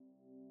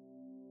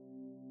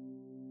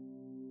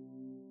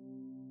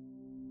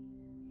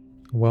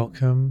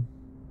Welcome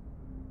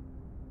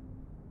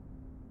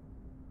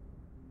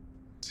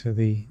to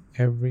the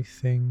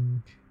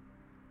Everything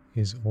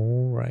is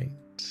Alright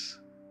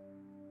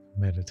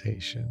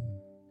meditation.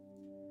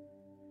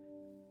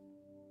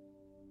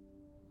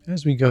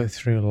 As we go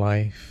through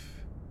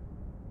life,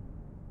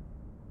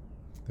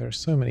 there are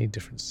so many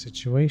different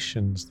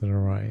situations that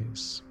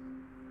arise.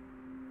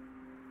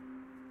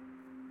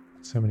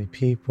 So many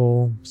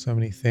people, so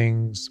many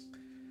things.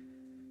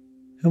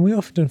 And we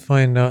often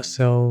find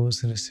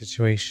ourselves in a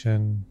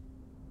situation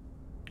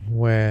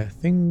where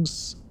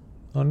things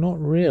are not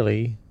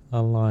really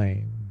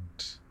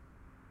aligned.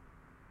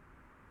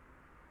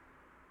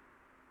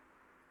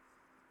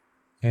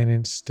 And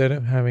instead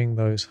of having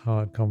those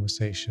hard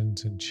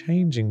conversations and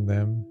changing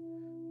them,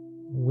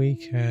 we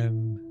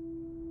can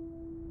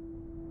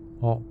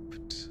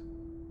opt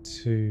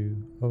to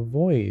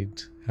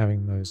avoid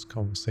having those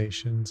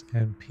conversations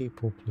and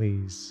people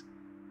please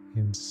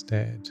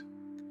instead.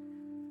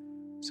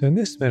 So in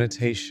this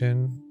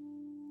meditation,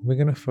 we're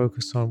going to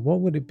focus on what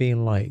would it be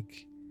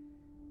like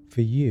for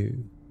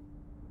you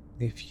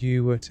if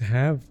you were to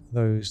have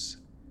those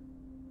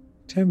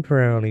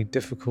temporarily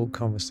difficult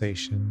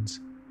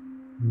conversations,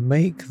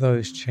 make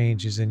those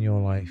changes in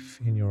your life,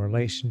 in your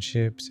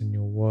relationships, in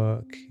your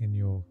work, in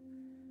your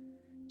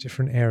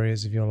different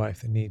areas of your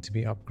life that need to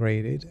be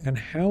upgraded, and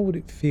how would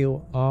it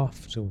feel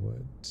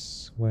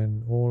afterwards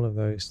when all of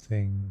those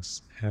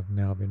things have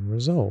now been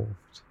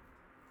resolved?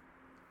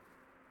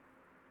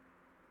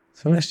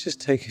 So let's just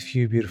take a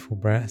few beautiful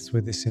breaths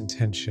with this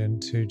intention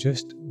to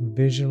just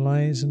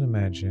visualize and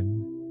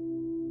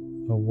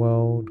imagine a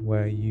world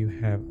where you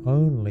have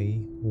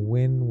only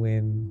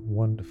win-win,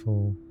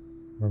 wonderful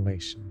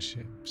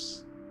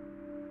relationships.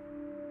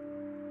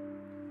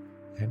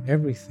 And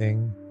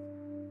everything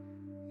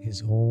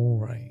is all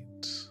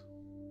right.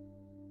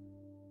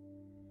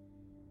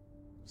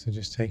 So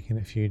just taking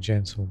a few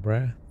gentle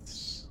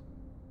breaths.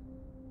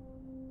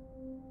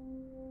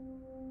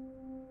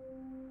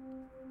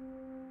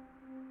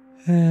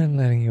 And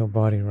letting your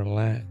body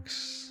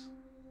relax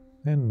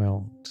and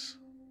melt.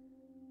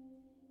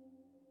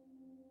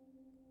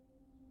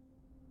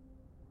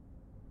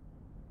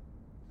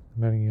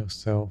 Letting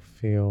yourself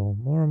feel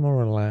more and more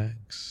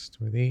relaxed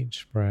with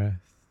each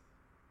breath.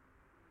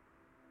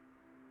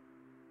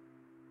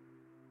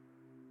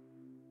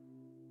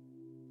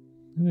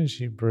 And as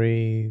you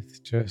breathe,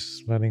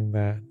 just letting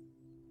that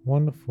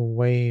wonderful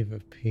wave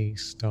of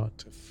peace start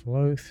to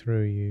flow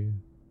through you.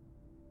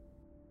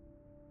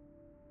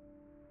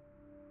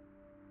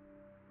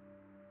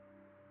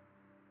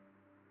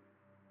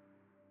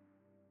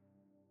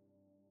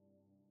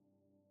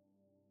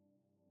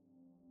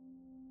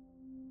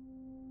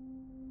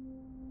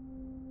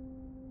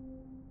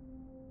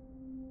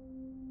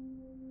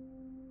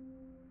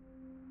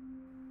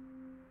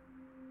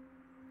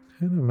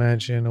 And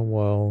imagine a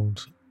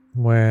world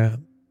where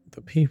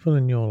the people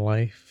in your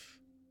life,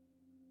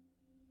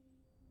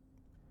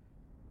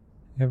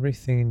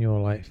 everything in your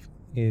life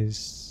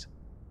is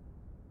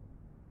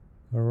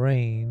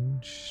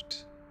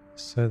arranged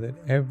so that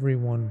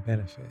everyone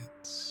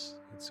benefits.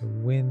 It's a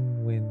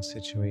win-win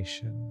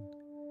situation.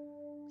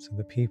 So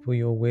the people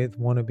you're with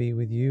want to be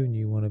with you and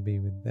you want to be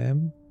with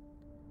them.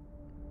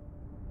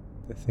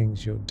 The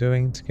things you're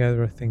doing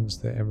together are things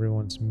that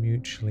everyone's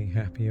mutually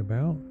happy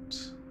about.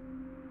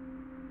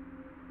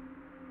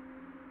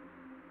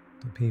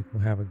 The people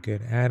have a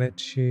good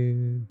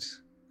attitude,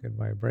 good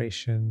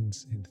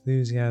vibrations,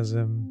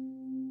 enthusiasm.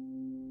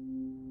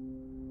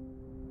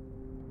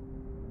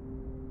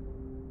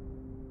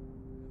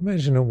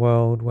 Imagine a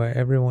world where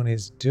everyone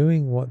is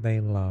doing what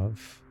they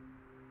love,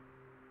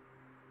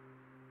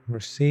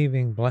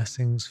 receiving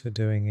blessings for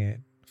doing it,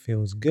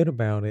 feels good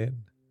about it,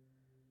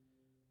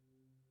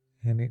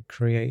 and it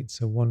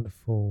creates a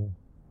wonderful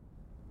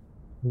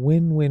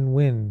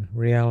win-win-win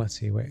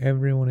reality where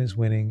everyone is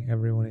winning,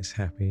 everyone is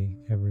happy,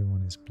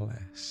 everyone is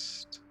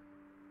blessed.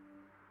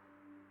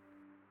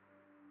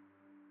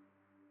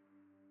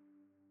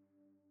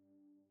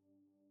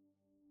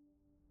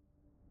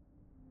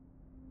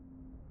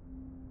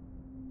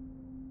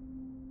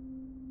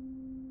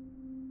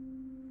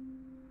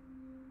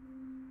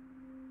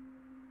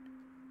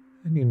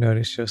 And you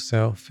notice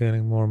yourself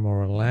feeling more and more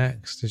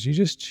relaxed as you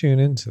just tune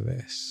into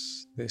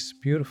this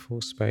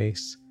beautiful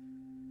space,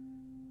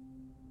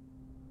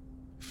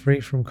 free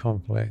from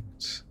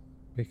conflict,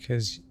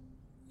 because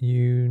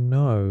you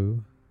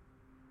know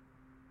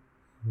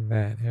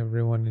that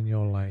everyone in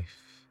your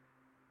life,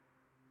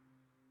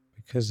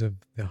 because of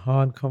the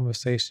hard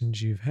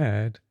conversations you've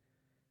had,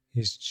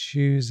 is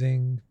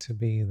choosing to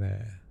be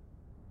there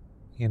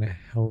in a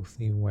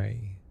healthy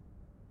way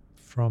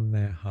from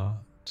their heart.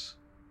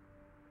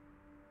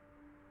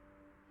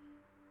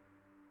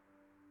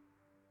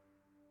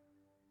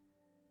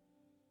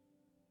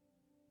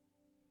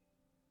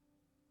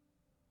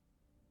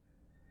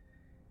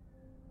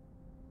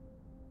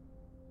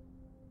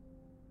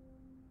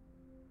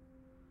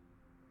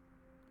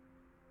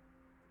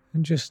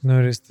 And just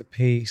notice the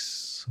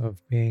peace of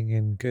being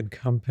in good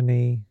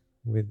company,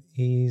 with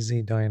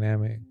easy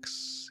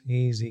dynamics,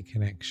 easy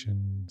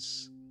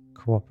connections,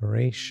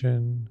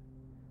 cooperation,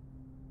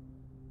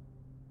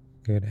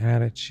 good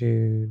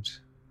attitude.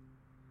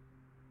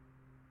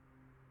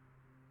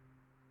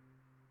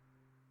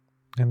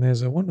 And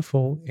there's a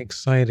wonderful,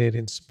 excited,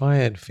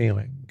 inspired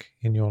feeling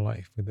in your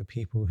life with the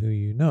people who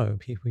you know,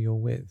 people you're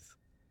with.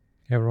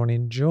 Everyone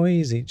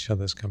enjoys each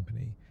other's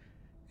company.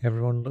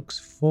 Everyone looks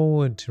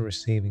forward to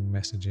receiving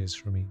messages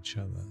from each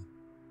other.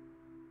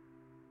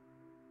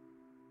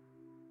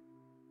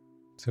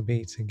 To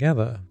be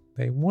together,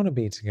 they want to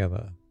be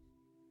together.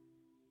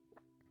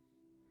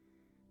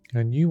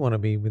 And you want to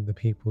be with the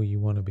people you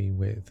want to be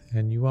with,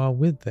 and you are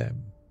with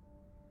them.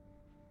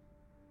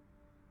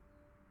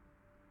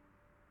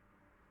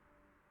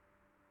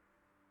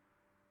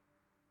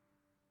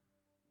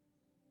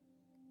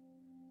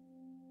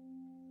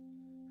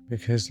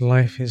 Because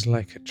life is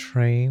like a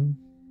train.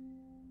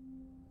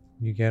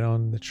 You get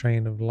on the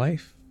train of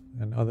life,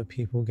 and other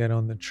people get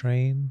on the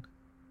train,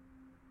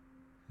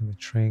 and the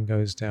train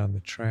goes down the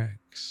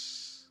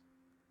tracks.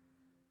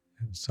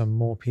 And some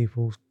more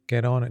people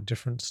get on at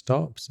different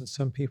stops, and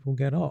some people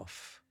get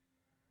off.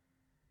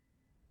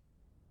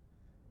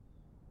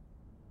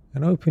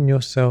 And open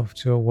yourself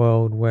to a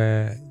world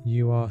where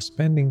you are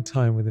spending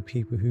time with the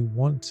people who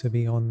want to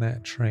be on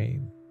that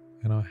train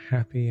and are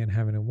happy and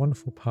having a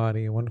wonderful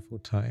party, a wonderful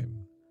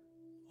time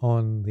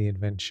on the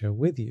adventure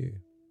with you.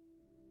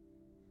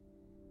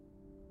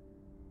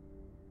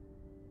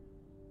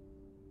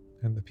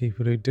 And the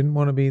people who didn't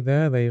want to be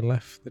there, they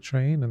left the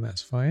train, and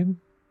that's fine.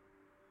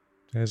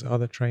 There's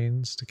other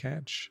trains to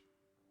catch.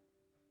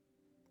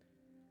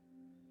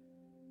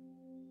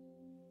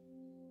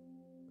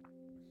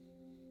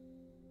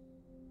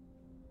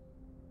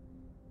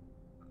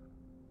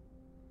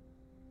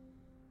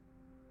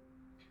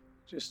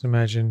 Just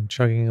imagine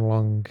chugging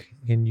along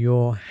in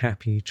your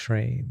happy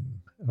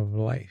train of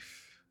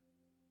life.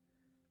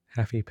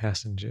 Happy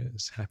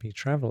passengers, happy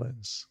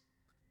travelers.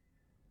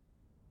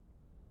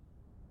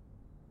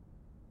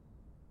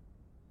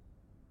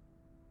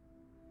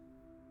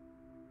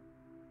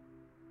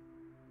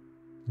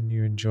 And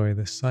you enjoy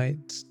the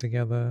sights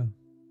together.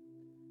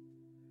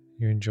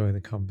 You enjoy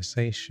the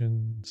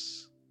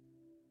conversations.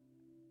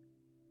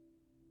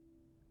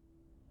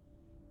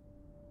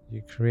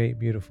 You create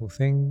beautiful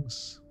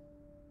things.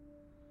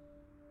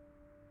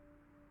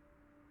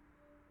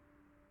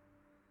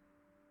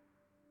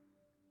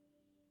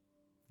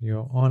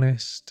 You're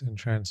honest and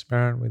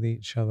transparent with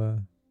each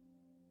other.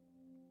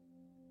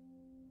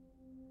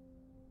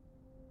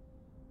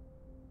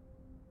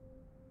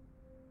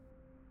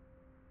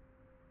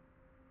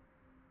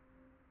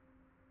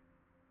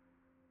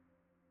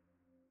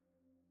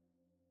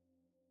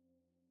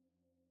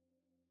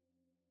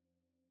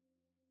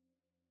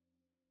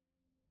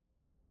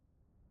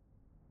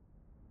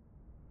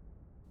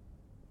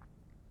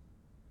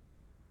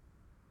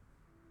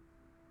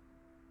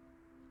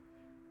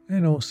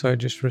 And also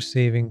just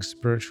receiving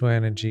spiritual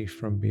energy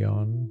from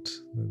beyond.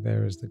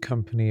 There is the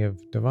company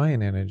of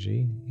divine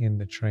energy in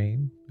the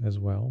train as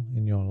well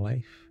in your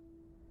life.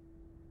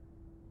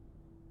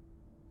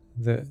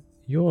 That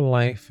your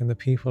life and the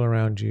people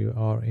around you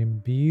are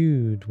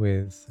imbued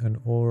with an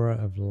aura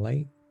of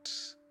light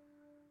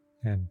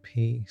and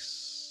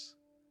peace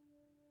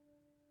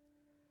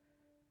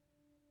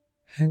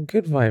and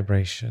good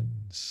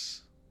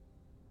vibrations.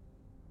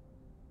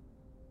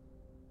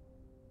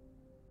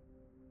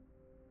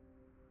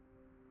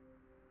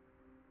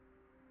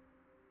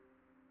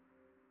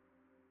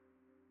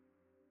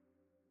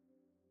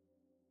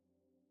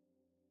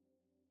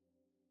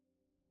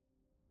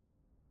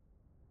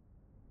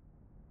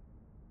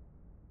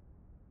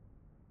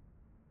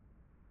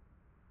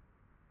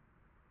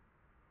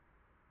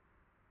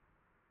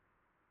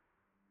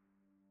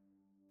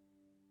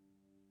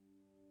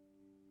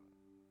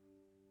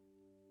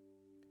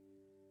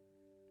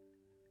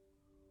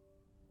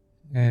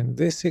 And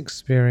this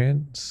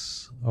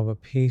experience of a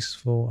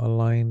peaceful,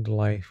 aligned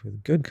life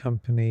with good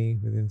company,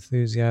 with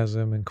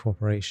enthusiasm and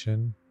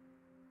cooperation,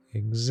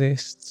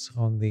 exists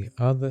on the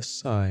other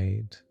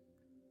side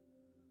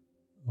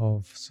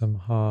of some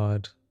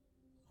hard,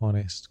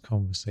 honest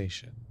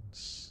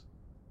conversations.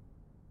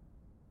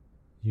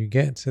 You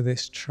get to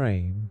this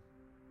train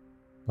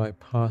by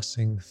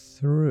passing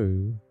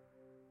through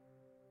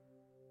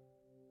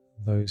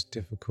those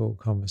difficult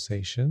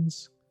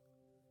conversations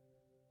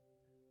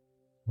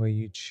where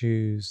you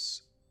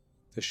choose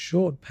the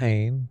short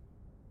pain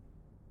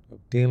of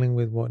dealing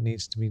with what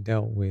needs to be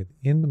dealt with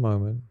in the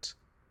moment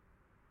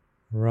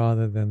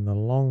rather than the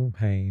long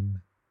pain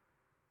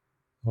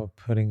of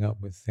putting up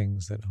with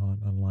things that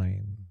aren't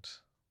aligned.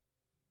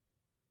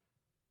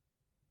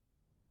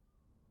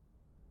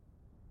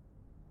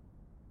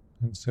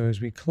 And so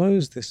as we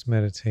close this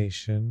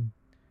meditation,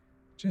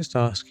 just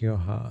ask your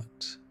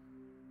heart,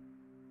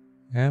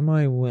 am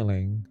I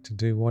willing to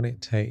do what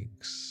it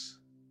takes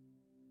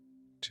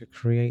to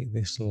create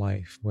this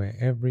life where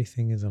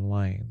everything is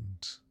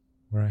aligned,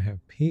 where I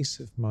have peace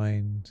of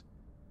mind,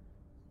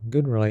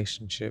 good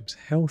relationships,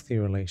 healthy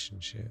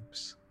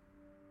relationships,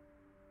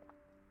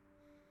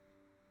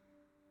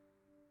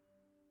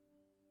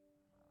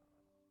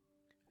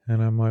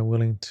 And am I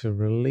willing to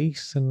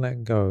release and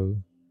let go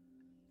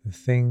the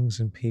things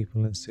and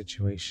people and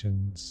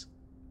situations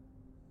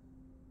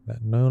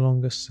that no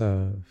longer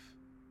serve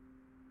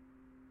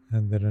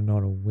and that are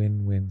not a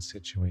win-win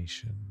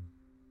situation?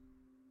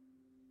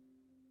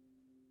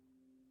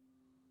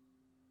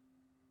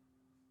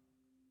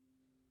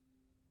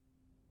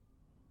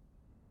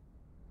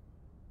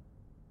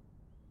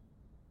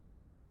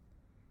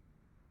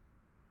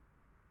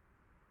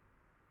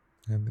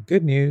 And the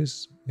good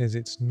news is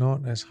it's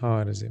not as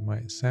hard as it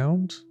might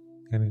sound.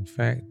 And in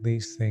fact,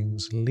 these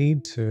things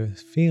lead to a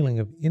feeling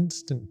of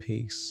instant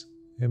peace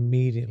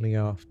immediately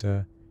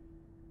after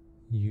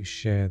you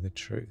share the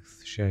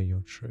truth, share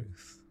your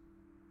truth.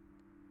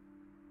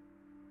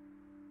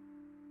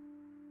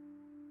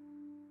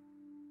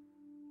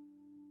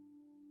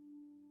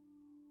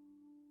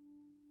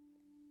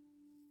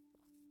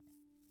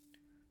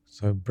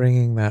 So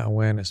bringing that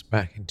awareness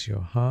back into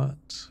your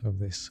heart of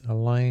this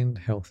aligned,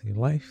 healthy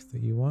life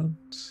that you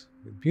want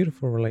with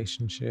beautiful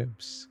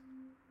relationships.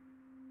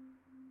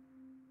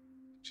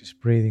 Just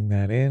breathing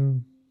that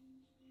in.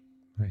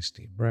 Nice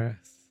deep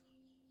breath.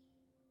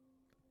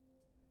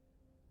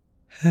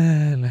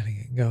 And letting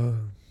it go.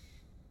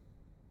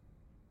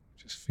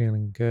 Just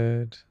feeling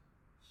good.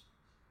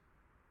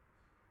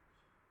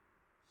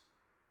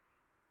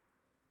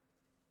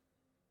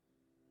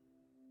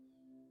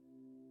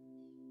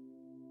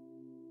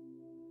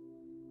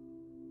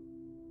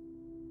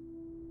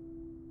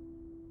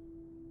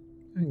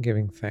 And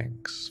giving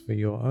thanks for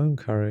your own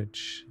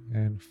courage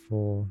and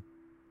for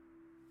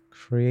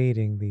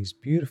creating these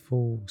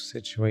beautiful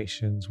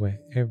situations where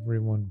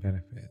everyone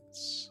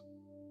benefits.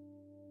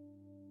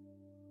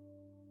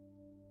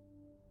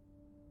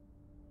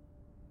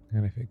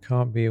 And if it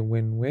can't be a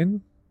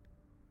win-win,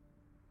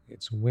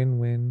 it's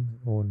win-win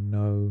or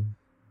no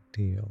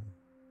deal.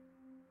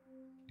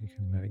 You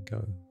can let it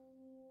go.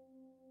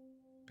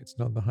 If it's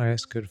not the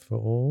highest good for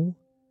all,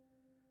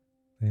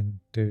 then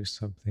do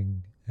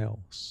something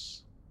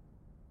else.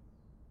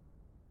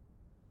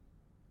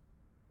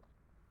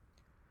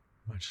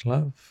 Much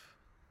love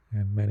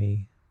and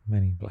many,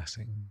 many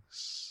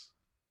blessings.